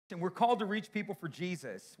And we're called to reach people for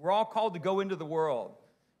Jesus. We're all called to go into the world.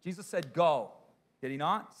 Jesus said, go. Did he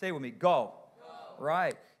not? Say it with me, go.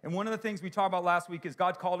 Right. And one of the things we talked about last week is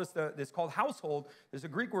God called us this called household. There's a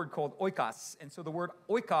Greek word called oikos. And so the word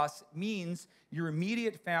oikos means your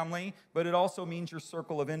immediate family, but it also means your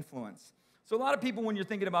circle of influence. So a lot of people, when you're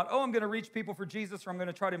thinking about, oh, I'm going to reach people for Jesus, or I'm going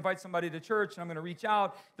to try to invite somebody to church, and I'm going to reach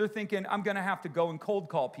out, they're thinking, I'm going to have to go and cold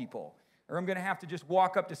call people, or I'm going to have to just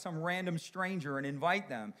walk up to some random stranger and invite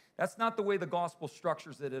them. That's not the way the gospel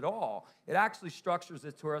structures it at all. It actually structures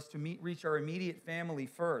it for us to reach our immediate family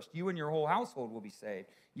first. You and your whole household will be saved.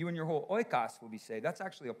 You and your whole oikos will be saved. That's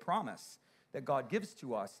actually a promise that God gives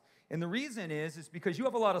to us. And the reason is because you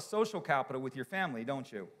have a lot of social capital with your family,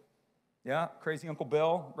 don't you? Yeah, crazy Uncle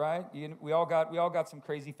Bill, right? We all got some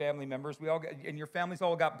crazy family members. And your family's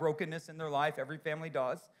all got brokenness in their life. Every family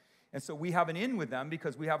does. And so we have an in with them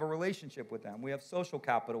because we have a relationship with them. We have social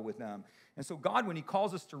capital with them. And so God, when he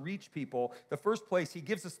calls us to reach people, the first place, he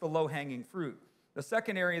gives us the low-hanging fruit. The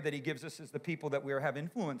second area that he gives us is the people that we have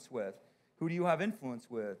influence with. Who do you have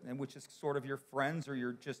influence with? And which is sort of your friends or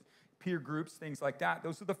your just peer groups, things like that.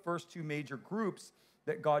 Those are the first two major groups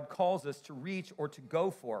that God calls us to reach or to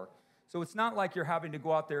go for. So it's not like you're having to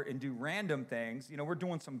go out there and do random things. You know, we're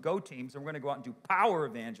doing some go teams, and we're going to go out and do power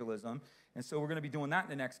evangelism. And so we're going to be doing that in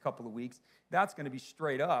the next couple of weeks. That's going to be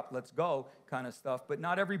straight up, let's go kind of stuff. But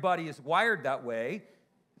not everybody is wired that way.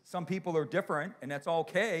 Some people are different, and that's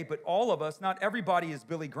okay. But all of us, not everybody is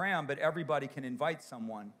Billy Graham, but everybody can invite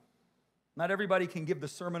someone. Not everybody can give the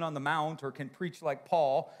Sermon on the Mount or can preach like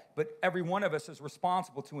Paul, but every one of us is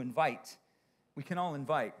responsible to invite. We can all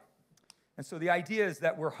invite. And so the idea is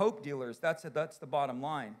that we're hope dealers. That's the bottom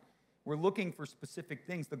line. We're looking for specific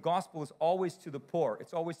things. The gospel is always to the poor.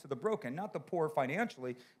 It's always to the broken. Not the poor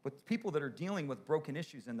financially, but people that are dealing with broken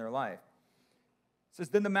issues in their life. It says,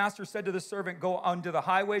 then the master said to the servant, go unto the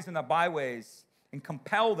highways and the byways and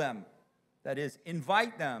compel them. That is,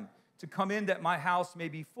 invite them to come in that my house may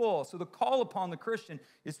be full. So the call upon the Christian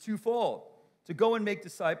is twofold. To go and make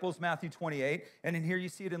disciples, Matthew 28, and in here you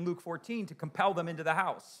see it in Luke 14, to compel them into the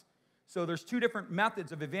house. So there's two different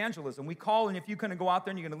methods of evangelism. We call, and if you're going to go out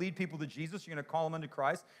there and you're going to lead people to Jesus, you're going to call them unto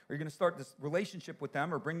Christ, or you're going to start this relationship with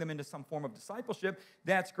them or bring them into some form of discipleship,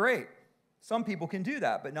 that's great. Some people can do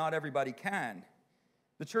that, but not everybody can.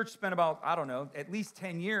 The church spent about, I don't know, at least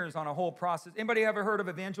 10 years on a whole process. Anybody ever heard of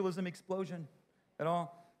evangelism explosion at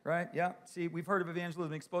all? Right? Yeah. See, we've heard of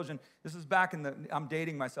evangelism explosion. This is back I'm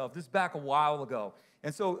dating myself. This is back a while ago.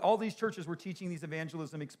 And so all these churches were teaching these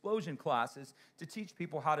evangelism explosion classes to teach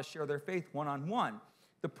people how to share their faith one-on-one.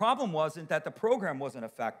 The problem wasn't that the program wasn't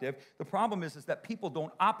effective. The problem is that people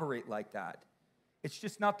don't operate like that. It's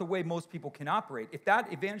just not the way most people can operate. If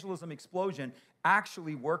that evangelism explosion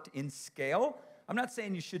actually worked in scale, I'm not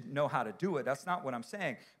saying you should know how to do it. That's not what I'm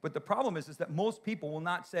saying. But the problem is that most people will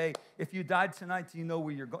not say, if you died tonight, do you know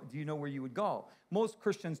where you would go? Most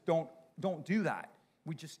Christians don't do that.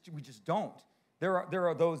 We just don't. There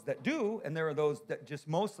are those that do, and there are those that just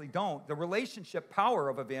mostly don't. The relationship power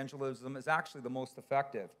of evangelism is actually the most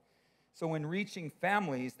effective. So in reaching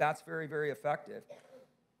families, that's very, very effective.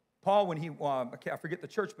 Paul, when I forget the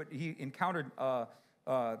church, but he encountered the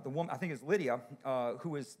woman, I think it's Lydia, who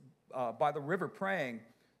was by the river praying.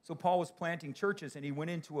 So Paul was planting churches, and he went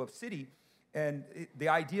into a city. And the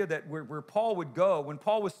idea that where Paul would go, when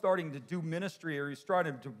Paul was starting to do ministry or he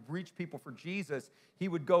started to reach people for Jesus, he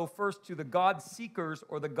would go first to the God seekers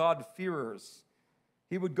or the God fearers.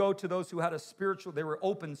 He would go to those who had they were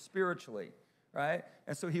open spiritually, right?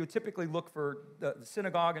 And so he would typically look for the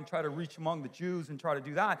synagogue and try to reach among the Jews and try to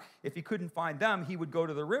do that. If he couldn't find them, he would go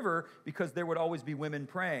to the river because there would always be women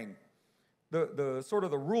praying. The sort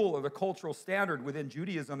of the rule or the cultural standard within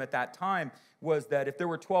Judaism at that time was that if there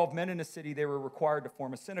were 12 men in a city, they were required to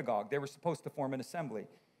form a synagogue. They were supposed to form an assembly.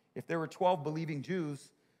 If there were 12 believing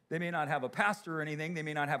Jews, they may not have a pastor or anything. They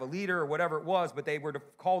may not have a leader or whatever it was, but they were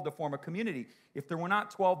called to form a community. If there were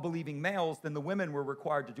not 12 believing males, then the women were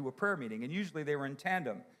required to do a prayer meeting, and usually they were in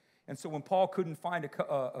tandem. And so when Paul couldn't find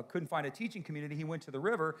a teaching community, he went to the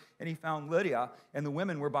river, and he found Lydia, and the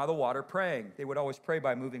women were by the water praying. They would always pray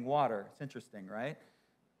by moving water. It's interesting, right?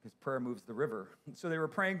 Because prayer moves the river. So they were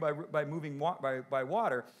praying by moving by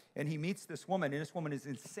water, and he meets this woman, and this woman is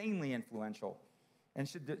insanely influential. And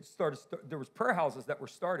there was prayer houses that were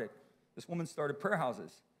started. This woman started prayer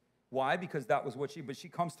houses. Why? Because that was but she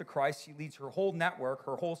comes to Christ, she leads her whole network,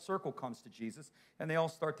 her whole circle comes to Jesus, and they all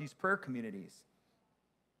start these prayer communities.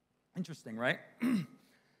 Interesting, right?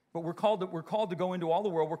 But we're called to go into all the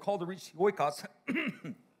world. We're called to reach the oikos.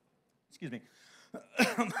 Excuse me.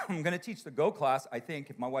 I'm going to teach the Go class, I think,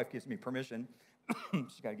 if my wife gives me permission.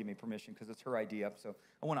 She's got to give me permission because it's her idea. So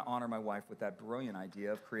I want to honor my wife with that brilliant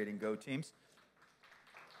idea of creating Go teams.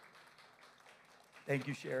 Thank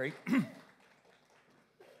you, Sherry.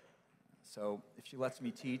 So if she lets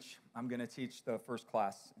me teach, I'm going to teach the first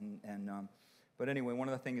class. But anyway, one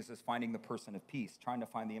of the things is finding the person of peace, trying to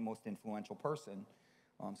find the most influential person.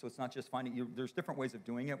 So it's not just finding, there's different ways of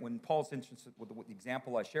doing it. When Paul's interested with the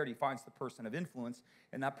example I shared, he finds the person of influence,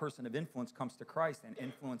 and that person of influence comes to Christ and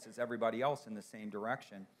influences everybody else in the same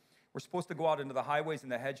direction. We're supposed to go out into the highways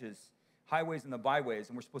and the hedges, highways and the byways,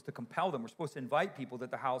 and we're supposed to compel them. We're supposed to invite people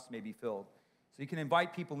that the house may be filled. So you can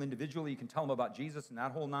invite people individually. You can tell them about Jesus and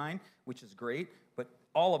that whole nine, which is great. But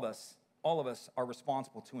all of us are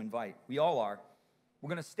responsible to invite. We all are. We're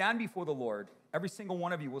going to stand before the Lord. Every single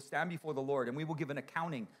one of you will stand before the Lord, and we will give an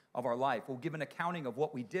accounting of our life. We'll give an accounting of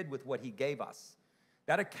what we did with what he gave us.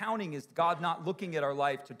 That accounting is God not looking at our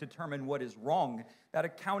life to determine what is wrong. That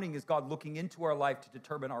accounting is God looking into our life to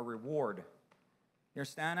determine our reward. You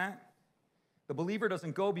understand that? The believer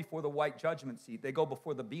doesn't go before the white judgment seat. They go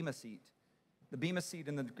before the bema seat. The bema seat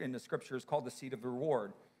in the scripture is called the seat of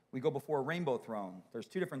reward. We go before a rainbow throne. There's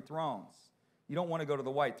two different thrones. You don't want to go to the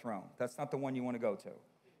white throne. That's not the one you want to go to,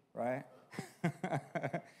 right? So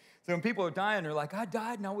when people are dying, they're like, I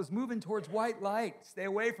died and I was moving towards white light. Stay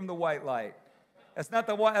away from the white light. That's not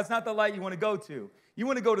the light you want to go to. You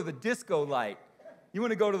want to go to the disco light. You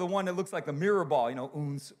want to go to the one that looks like the mirror ball,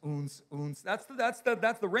 oons, oons, oons. That's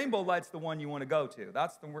the rainbow light's the one you want to go to.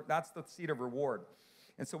 That's the seat of reward.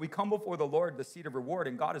 And so we come before the Lord, the seat of reward,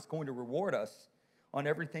 and God is going to reward us on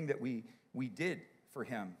everything that we did for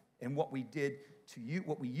him and what we did to you,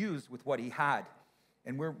 what we used with what he had.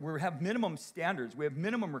 And we have minimum standards. We have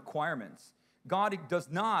minimum requirements. God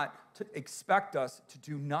does not expect us to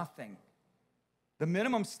do nothing. The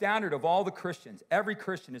minimum standard of all the Christians, every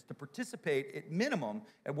Christian, is to participate at minimum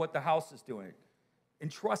at what the house is doing,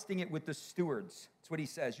 entrusting it with the stewards. That's what he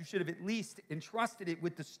says. You should have at least entrusted it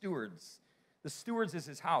with the stewards. The stewards is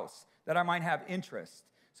his house, that I might have interest.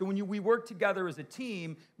 So when we work together as a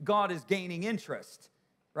team, God is gaining interest,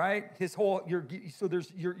 right?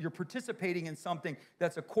 You're participating in something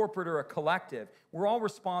that's a corporate or a collective. We're all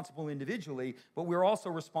responsible individually, but we're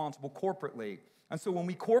also responsible corporately. And so when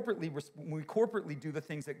we corporately do the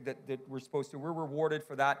things that we're supposed to, we're rewarded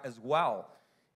for that as well.